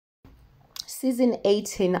Season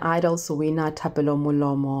 18 Idols winner Thapelo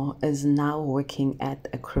Molomo is now working at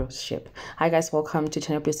a cruise ship. Hi guys, welcome to the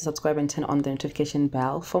channel. Please subscribe and turn on the notification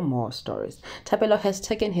bell for more stories. Thapelo has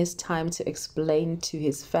taken his time to explain to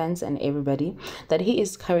his fans and everybody that he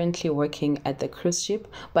is currently working at the cruise ship,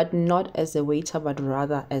 but not as a waiter, but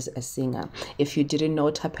rather as a singer. If you didn't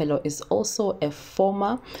know, Thapelo is also a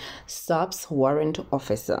former SARS warrant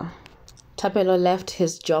officer. Thapelo left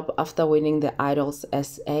his job after winning the Idols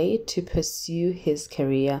SA to pursue his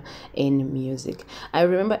career in music. I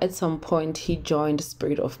remember at some point he joined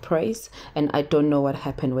Spirit of Praise, and I don't know what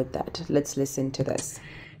happened with that. Let's listen to this.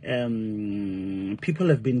 People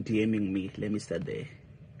have been DMing me, let me start there,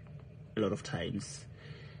 a lot of times.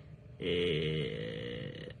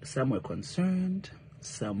 Some were concerned,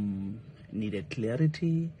 some needed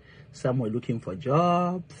clarity, some were looking for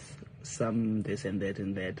jobs, some this and that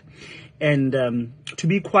and that. And to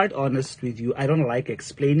be quite honest with you, I don't like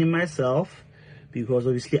explaining myself, because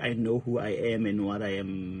obviously I know who I am and what I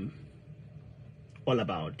am all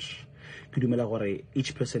about.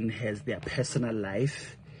 Each person has their personal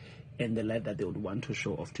life and the life that they would want to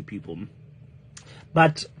show off to people.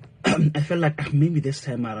 But I felt like maybe this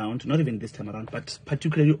time around, not even this time around, but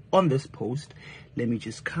particularly on this post, let me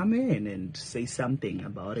just come in and say something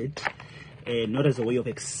about it. Not as a way of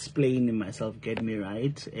explaining myself, get me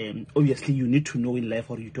right. Obviously you need to know in life,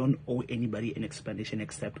 or you don't owe anybody an explanation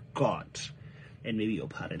except God and maybe your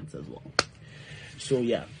parents as well. So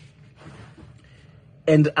yeah,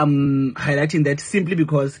 and I'm highlighting that simply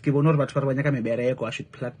because I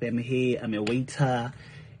should plug them. Hey, I'm a waiter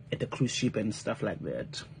at the cruise ship and stuff like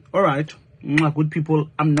that. All right, good people,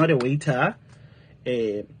 I'm not a waiter.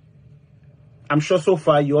 I'm sure so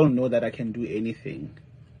far you all know that I can do anything,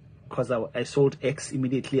 because I sold X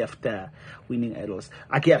immediately after winning Idols.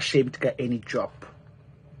 I get ashamed to get any job.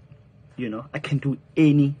 You know, I can do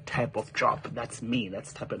any type of job. That's me.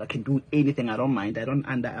 That's Thapelo. I can do anything. I don't mind. I don't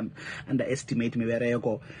underestimate me where I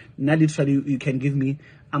go. Now, literally, you can give me,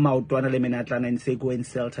 I'm out to Atlanta and say, go and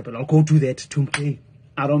sell Thapelo. I'll go do that too.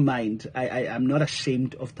 I don't mind. I'm not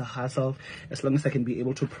ashamed of the hustle, as long as I can be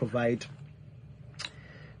able to provide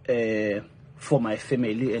for my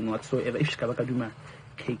family and whatsoever. If I do my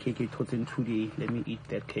cake today, let me eat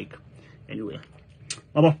that cake anyway.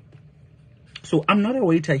 So I'm not a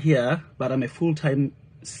waiter here, but I'm a full-time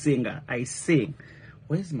singer. I sing.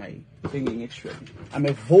 Where's my singing actually? I'm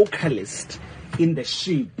a vocalist in the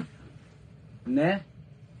ship. Nah?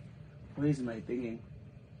 Where's my singing?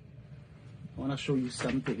 I want to show you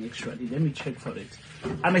something actually. Let me check for it.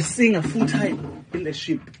 I'm a singer full-time in the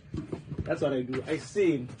ship. That's what I do. I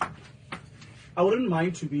sing. I wouldn't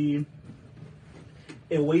mind to be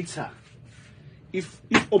a waiter. If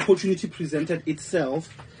opportunity presented itself,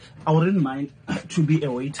 I wouldn't mind to be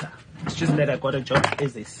a waiter. It's just that I got a job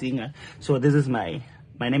as a singer. So this is my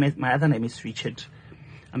other name is Richard.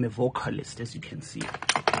 I'm a vocalist, as you can see.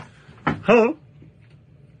 Hello.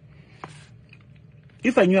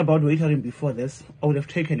 If I knew about waitering before this, I would have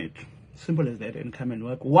taken it. Simple as that, and come and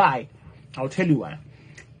work. Why? I'll tell you why.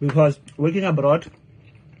 Because working abroad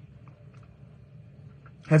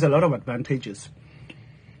has a lot of advantages.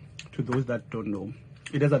 To those that don't know,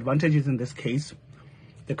 it has advantages in this case.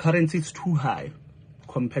 The currency is too high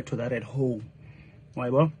compared to that at home. Why?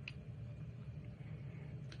 Well,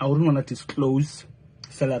 I wouldn't want to disclose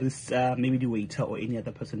salaries, maybe the waiter or any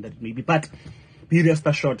other person that may be, but be rest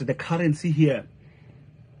assured the currency here,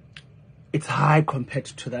 it's high compared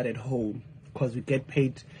to that at home, because we get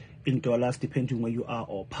paid in dollars depending where you are,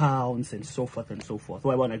 or pounds, and so forth and so forth.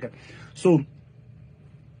 So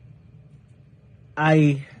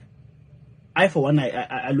I for one,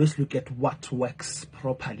 I always look at what works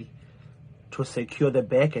properly to secure the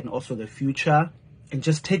back and also the future, and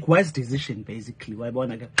just take wise decision, basically.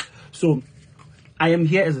 So I am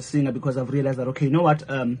here as a singer because I've realized that, okay, you know what,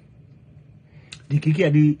 the gig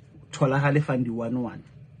are the tolahale fund 1-1.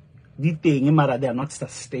 They are not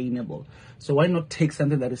sustainable. So why not take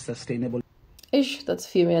something that is sustainable? Ish, that's a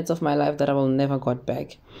few minutes of my life that I will never got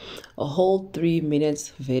back. A whole 3 minutes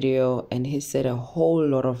video, and he said a whole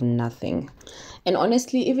lot of nothing. And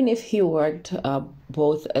honestly, even if he worked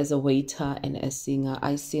both as a waiter and a singer,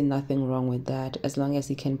 I see nothing wrong with that. As long as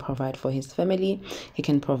he can provide for his family, he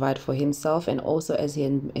can provide for himself. And also, as he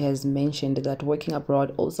has mentioned, that working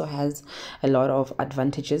abroad also has a lot of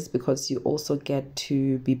advantages, because you also get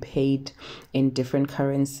to be paid in different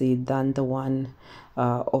currency than the one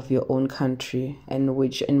of your own country, and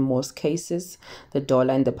which in most cases the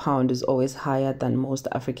dollar and the pound is always higher than most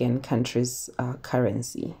African countries'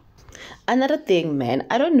 currency. Another thing, man,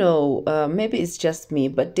 I don't know, maybe it's just me,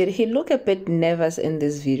 but did he look a bit nervous in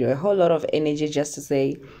this video? A whole lot of energy just to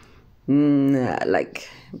say, like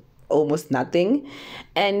almost nothing.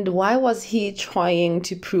 And why was he trying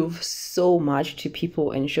to prove so much to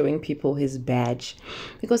people and showing people his badge?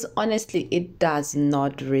 Because honestly, it does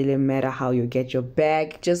not really matter how you get your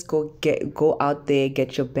bag. Just go out there,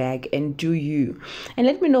 get your bag, and do you. And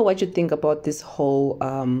let me know what you think about this whole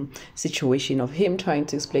situation of him trying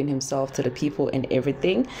to explain himself to the people and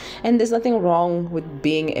everything. And there's nothing wrong with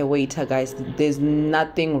being a waiter, guys. There's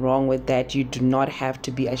nothing wrong with that. You do not have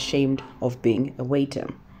to be ashamed of being a waiter.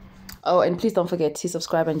 Oh, and please don't forget to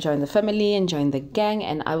subscribe and join the family and join the gang.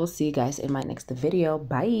 And I will see you guys in my next video.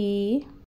 Bye.